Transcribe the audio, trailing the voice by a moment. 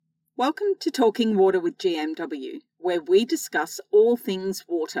Welcome to Talking Water with GMW, where we discuss all things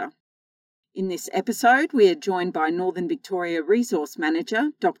water. In this episode, we are joined by Northern Victoria Resource Manager,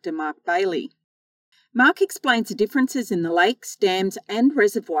 Dr. Mark Bailey. Mark explains the differences in the lakes, dams and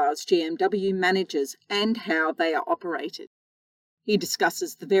reservoirs GMW manages and how they are operated. He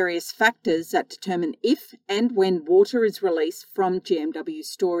discusses the various factors that determine if and when water is released from GMW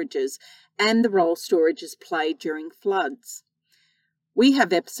storages and the role storages play during floods. We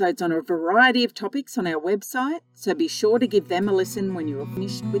have episodes on a variety of topics on our website, so be sure to give them a listen when you are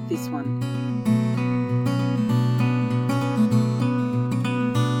finished with this one.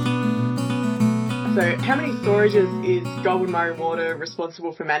 So how many storages is Goulburn Murray Water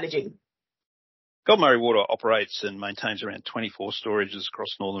responsible for managing? Goulburn Murray Water operates and maintains around 24 storages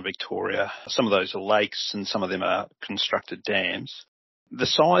across northern Victoria. Some of those are lakes and some of them are constructed dams. The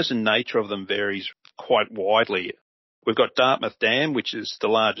size and nature of them varies quite widely. We've got Dartmouth Dam, which is the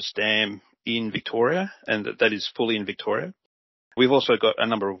largest dam in Victoria, and that is fully in Victoria. We've also got a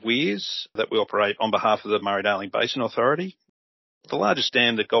number of weirs that we operate on behalf of the Murray-Darling Basin Authority. The largest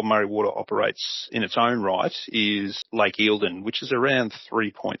dam that Goulburn Murray Water operates in its own right is Lake Eildon, which is around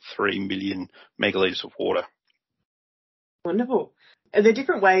 3.3 million megalitres of water. Wonderful. Are there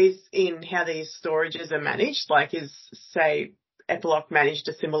different ways in how these storages are managed? Like is, say, Eppalock managed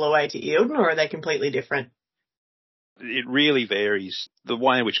a similar way to Eildon, or are they completely different? It really varies. The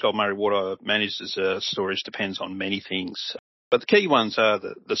way in which Goulburn Murray Water manages storage depends on many things. But the key ones are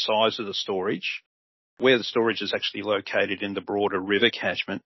the size of the storage, where the storage is actually located in the broader river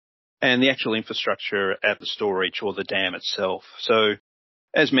catchment, and the actual infrastructure at the storage or the dam itself. So,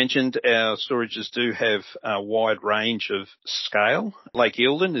 as mentioned, our storages do have a wide range of scale. Lake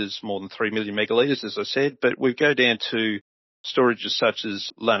Eildon is more than 3 million megalitres, as I said, but we go down to storages such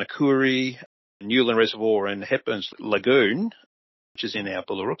as Lanakuri, Newland Reservoir and Hepburn's Lagoon, which is in our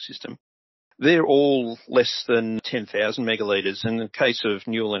Bullarook system. They're all less than 10,000 megalitres. In the case of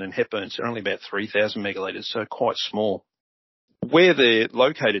Newland and Hepburn's, they're only about 3,000 megalitres, so quite small. Where they're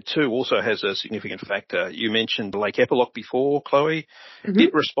located too also has a significant factor. You mentioned Lake Eppalock before, Chloe. Mm-hmm.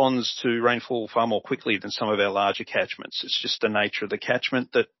 It responds to rainfall far more quickly than some of our larger catchments. It's just the nature of the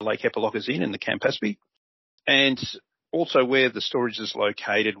catchment that Lake Eppalock is in the Campaspe. And also where the storage is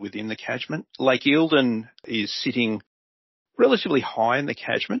located within the catchment. Lake Eildon is sitting relatively high in the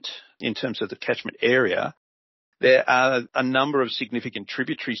catchment in terms of the catchment area. There are a number of significant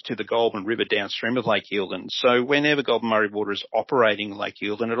tributaries to the Goulburn River downstream of Lake Eildon. So whenever Goulburn Murray Water is operating Lake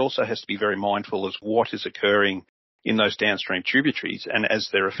Eildon, it also has to be very mindful of what is occurring in those downstream tributaries and as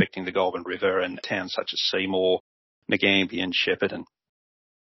they're affecting the Goulburn River and towns such as Seymour, Nagambie and Shepparton.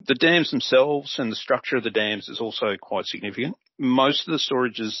 The dams themselves and the structure of the dams is also quite significant. Most of the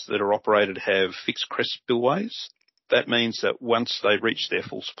storages that are operated have fixed crest spillways. That means that once they reach their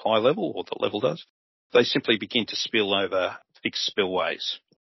full supply level, or the level does, they simply begin to spill over fixed spillways.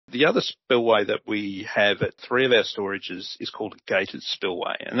 The other spillway that we have at 3 of our storages is called a gated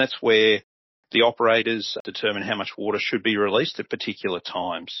spillway, and that's where the operators determine how much water should be released at particular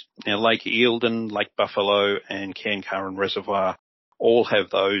times. Now, Lake Eildon, Lake Buffalo and Cairncurran Reservoir all have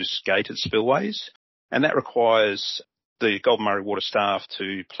those gated spillways, and that requires the Goulburn Murray Water staff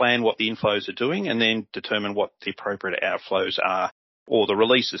to plan what the inflows are doing and then determine what the appropriate outflows are or the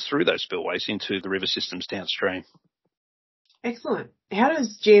releases through those spillways into the river systems downstream. Excellent. How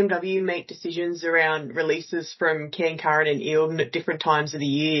does GMW make decisions around releases from Cairncurran and Eildon at different times of the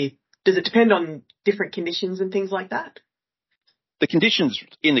year? Does it depend on different conditions and things like that? The conditions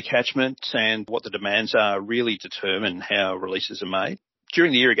in the catchment and what the demands are really determine how releases are made.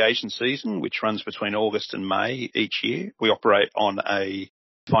 During the irrigation season, which runs between August and May each year, we operate on a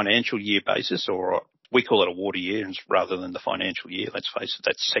financial year basis, or we call it a water year rather than the financial year. Let's face it,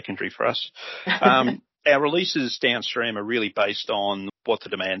 that's secondary for us. Our releases downstream are really based on what the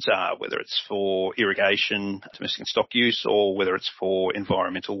demands are, whether it's for irrigation, domestic and stock use, or whether it's for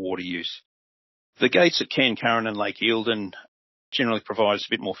environmental water use. The gates at Cairncurran and Lake Eildon generally provides a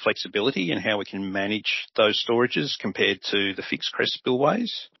bit more flexibility in how we can manage those storages compared to the fixed crest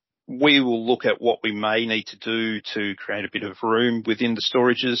spillways. We will look at what we may need to do to create a bit of room within the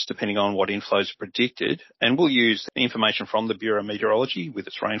storages depending on what inflows are predicted, and we'll use information from the Bureau of Meteorology with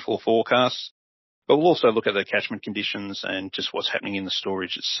its rainfall forecasts, but we'll also look at the catchment conditions and just what's happening in the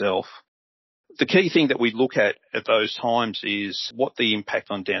storage itself. The key thing that we look at those times is what the impact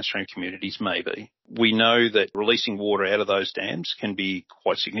on downstream communities may be. We know that releasing water out of those dams can be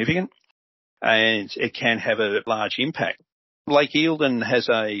quite significant and it can have a large impact. Lake Eildon has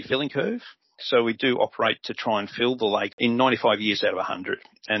a filling curve, so we do operate to try and fill the lake in 95 years out of 100.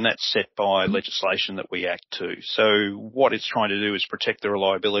 and that's set by legislation that we act to. So what it's trying to do is protect the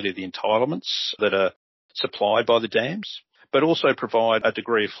reliability of the entitlements that are supplied by the dams, but also provide a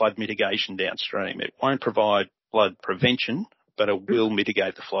degree of flood mitigation downstream. It won't provide flood prevention, but it will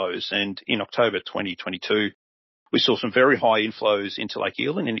mitigate the flows. And in October 2022, we saw some very high inflows into Lake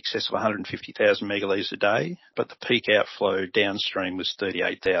Eildon in excess of 150,000 megalitres a day, but the peak outflow downstream was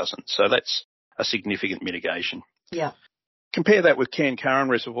 38,000. So that's a significant mitigation. Yeah. Compare that with Cairn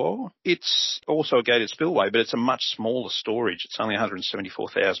Reservoir. It's also a gated spillway, but it's a much smaller storage. It's only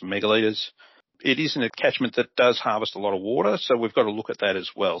 174,000 megalitres. It isn't a catchment that does harvest a lot of water, so we've got to look at that as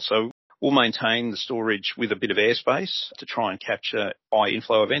well. So we'll maintain the storage with a bit of airspace to try and capture high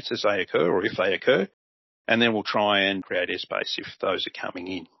inflow events as they occur or if they occur, and then we'll try and create airspace if those are coming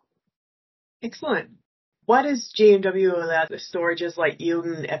in. Excellent. Why does GMW allow the storages like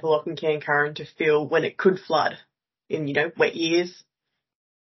Eildon, Eppalock and Cairn to fill when it could flood in, wet years?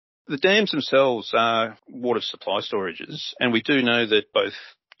 The dams themselves are water supply storages, and we do know that both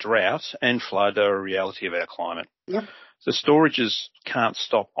drought and flood are a reality of our climate. Yep. The storages can't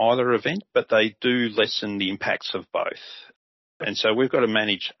stop either event, but they do lessen the impacts of both. And so we've got to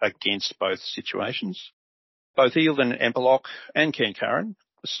manage against both situations. Both Eildon, Eppalock and Cairn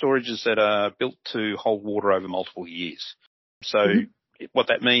are storages that are built to hold water over multiple years. So what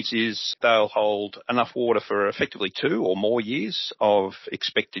that means is they'll hold enough water for effectively 2 or more years of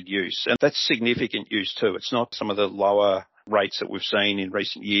expected use. And that's significant use too. It's not some of the lower rates that we've seen in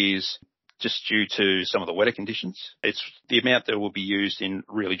recent years just due to some of the wetter conditions. It's the amount that will be used in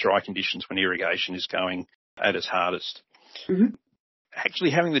really dry conditions when irrigation is going at its hardest. Mm-hmm. Actually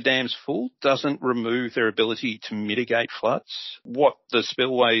having the dams full doesn't remove their ability to mitigate floods. What the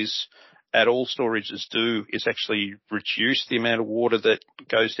spillways at all storages do is actually reduce the amount of water that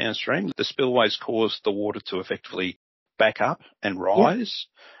goes downstream. The spillways cause the water to effectively back up and rise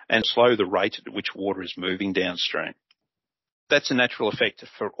and slow the rate at which water is moving downstream. That's a natural effect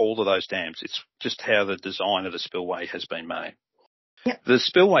for all of those dams. It's just how the design of the spillway has been made. Yep. The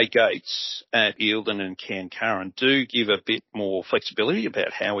spillway gates at Eildon and Cairn do give a bit more flexibility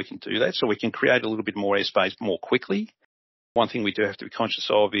about how we can do that, so we can create a little bit more airspace more quickly. One thing we do have to be conscious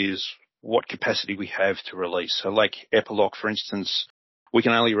of is what capacity we have to release. So like Eppalock, for instance, we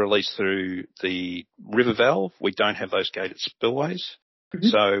can only release through the river valve. We don't have those gated spillways. Mm-hmm.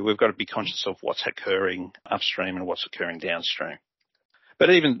 So we've got to be conscious of what's occurring upstream and what's occurring downstream. But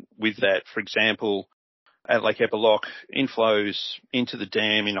even with that, for example, at Lake Eppalock, inflows into the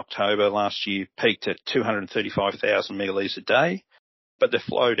dam in October last year peaked at 235,000 megalitres a day, but the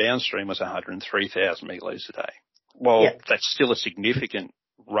flow downstream was 103,000 megalitres a day. Well, that's still a significant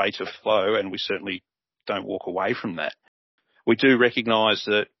rate of flow, and we certainly don't walk away from that. We do recognise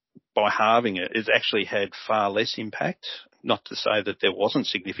that by halving it, it's actually had far less impact. Not to say that there wasn't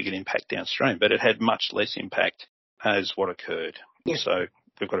significant impact downstream, but it had much less impact as what occurred. Yeah. So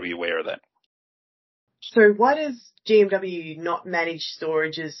we've got to be aware of that. So why does GMW not manage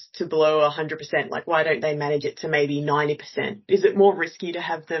storages to below 100%? Like, why don't they manage it to maybe 90%? Is it more risky to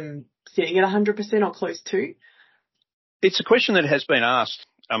have them sitting at 100% or close to? It's a question that has been asked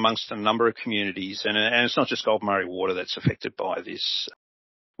amongst a number of communities, and it's not just Goulburn Murray Water that's affected by this.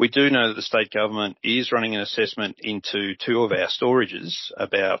 We do know that the state government is running an assessment into 2 of our storages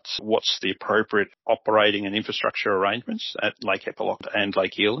about what's the appropriate operating and infrastructure arrangements at Lake Eppalock and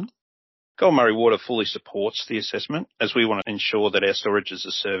Lake Eildon. Goulburn Murray Water fully supports the assessment, as we want to ensure that our storages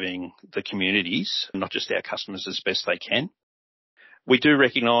are serving the communities, not just our customers, as best they can. We do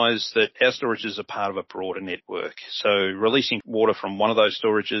recognise that our storages are part of a broader network. So releasing water from one of those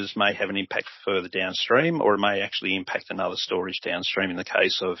storages may have an impact further downstream, or it may actually impact another storage downstream in the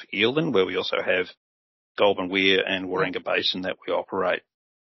case of Eildon, where we also have Goulburn Weir and Warringah Basin that we operate.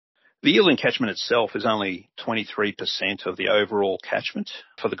 The Eildon catchment itself is only 23% of the overall catchment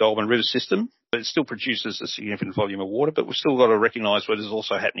for the Goulburn River system. It still produces a significant volume of water, but we've still got to recognise what is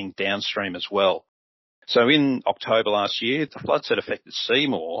also happening downstream as well. So in October last year, the floods that affected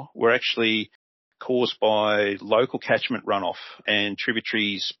Seymour were actually caused by local catchment runoff and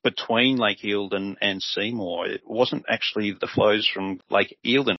tributaries between Lake Eildon and Seymour. It wasn't actually the flows from Lake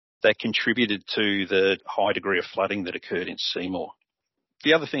Eildon that contributed to the high degree of flooding that occurred in Seymour.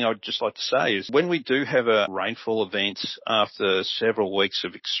 The other thing I'd just like to say is when we do have a rainfall event after several weeks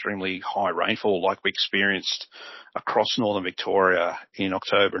of extremely high rainfall like we experienced across northern Victoria in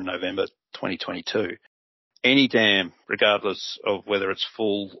October and November 2022, any dam, regardless of whether it's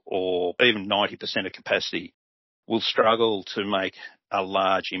full or even 90% of capacity, will struggle to make a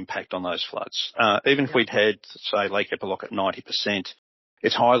large impact on those floods. Even if we'd had, say, Lake Eppalock at 90%,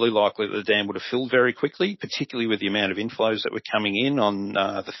 it's highly likely that the dam would have filled very quickly, particularly with the amount of inflows that were coming in on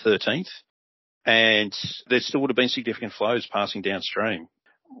the 13th. And there still would have been significant flows passing downstream.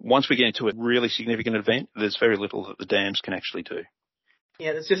 Once we get into a really significant event, there's very little that the dams can actually do.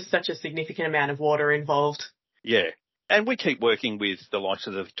 Yeah, there's just such a significant amount of water involved. Yeah. And we keep working with the likes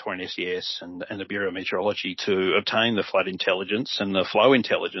of the Victorian SES and the Bureau of Meteorology to obtain the flood intelligence and the flow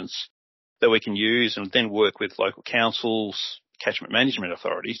intelligence that we can use, and then work with local councils, catchment management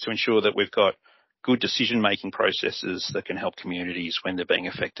authorities to ensure that we've got good decision-making processes that can help communities when they're being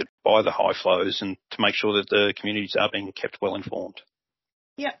affected by the high flows, and to make sure that the communities are being kept well informed.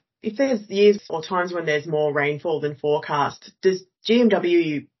 Yeah. If there's years or times when there's more rainfall than forecast, does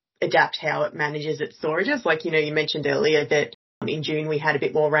GMW adapt how it manages its storages? Like, you mentioned earlier that in June we had a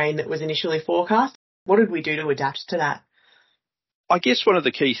bit more rain that was initially forecast. What did we do to adapt to that? I guess one of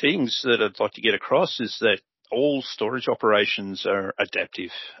the key things that I'd like to get across is that all storage operations are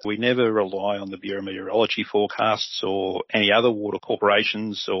adaptive. We never rely on the Bureau of Meteorology forecasts or any other water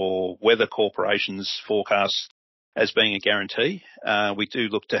corporations or weather corporations forecasts as being a guarantee. We do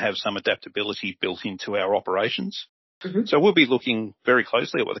look to have some adaptability built into our operations. Mm-hmm. So we'll be looking very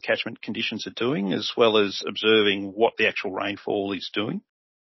closely at what the catchment conditions are doing, as well as observing what the actual rainfall is doing.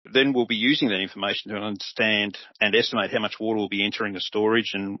 Then we'll be using that information to understand and estimate how much water will be entering the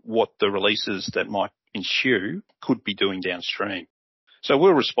storage and what the releases that might ensue could be doing downstream. So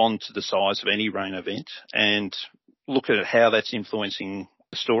we'll respond to the size of any rain event and look at how that's influencing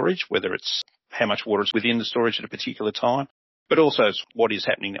the storage, whether it's how much water is within the storage at a particular time, but also what is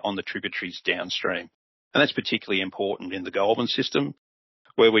happening on the tributaries downstream. And that's particularly important in the Goulburn system,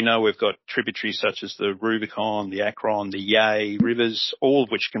 where we know we've got tributaries such as the Rubicon, the Acron, the Yea rivers, all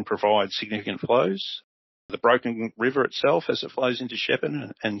of which can provide significant flows. The Broken River itself, as it flows into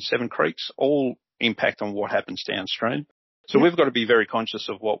Shepparton and Seven Creeks, all impact on what happens downstream. So we've got to be very conscious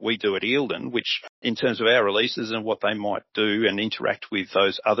of what we do at Eildon, which in terms of our releases and what they might do and interact with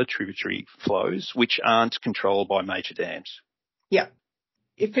those other tributary flows, which aren't controlled by major dams. Yeah.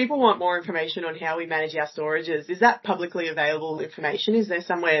 If people want more information on how we manage our storages, is that publicly available information? Is there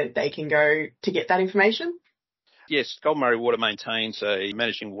somewhere they can go to get that information? Yes, Goulburn Murray Water maintains a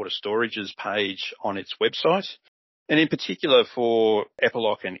Managing Water Storages page on its website. And in particular for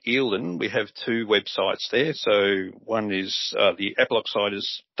Eppalock and Eildon, we have two websites there. So one is the Eppalock site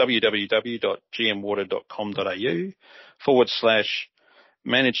is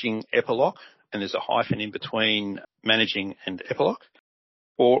www.gmwater.com.au/managing Eppalock, and there's a hyphen in between managing and Eppalock.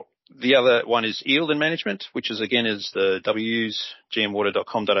 Or the other one is Eildon Management, which is the W's,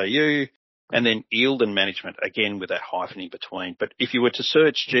 gmwater.com.au, and then Eildon Management, again with that hyphen in between. But if you were to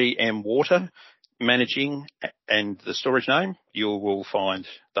search GM Water Managing and the storage name, you will find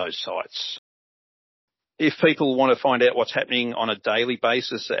those sites. If people want to find out what's happening on a daily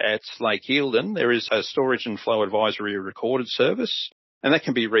basis at Lake Eildon, there is a storage and flow advisory recorded service, and that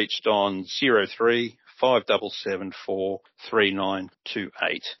can be reached on 03 5774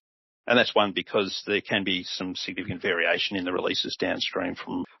 3928. And that's one because there can be some significant variation in the releases downstream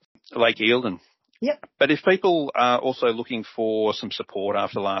from Lake Eildon. Yep. But if people are also looking for some support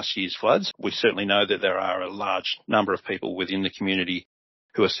after last year's floods, we certainly know that there are a large number of people within the community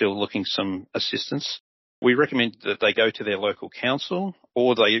who are still looking some assistance. We recommend that they go to their local council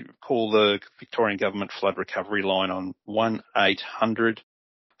or they call the Victorian Government Flood Recovery Line on 1800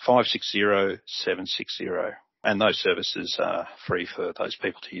 560 760. And those services are free for those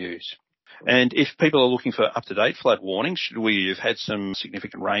people to use. And if people are looking for up-to-date flood warnings, should we have had some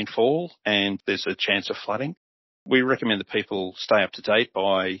significant rainfall and there's a chance of flooding, we recommend that people stay up to date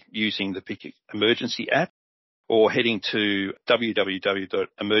by using the Vic Emergency app or heading to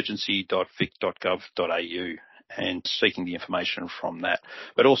www.emergency.vic.gov.au and seeking the information from that.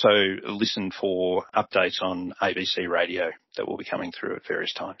 But also listen for updates on ABC radio that will be coming through at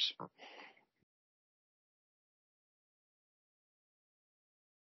various times.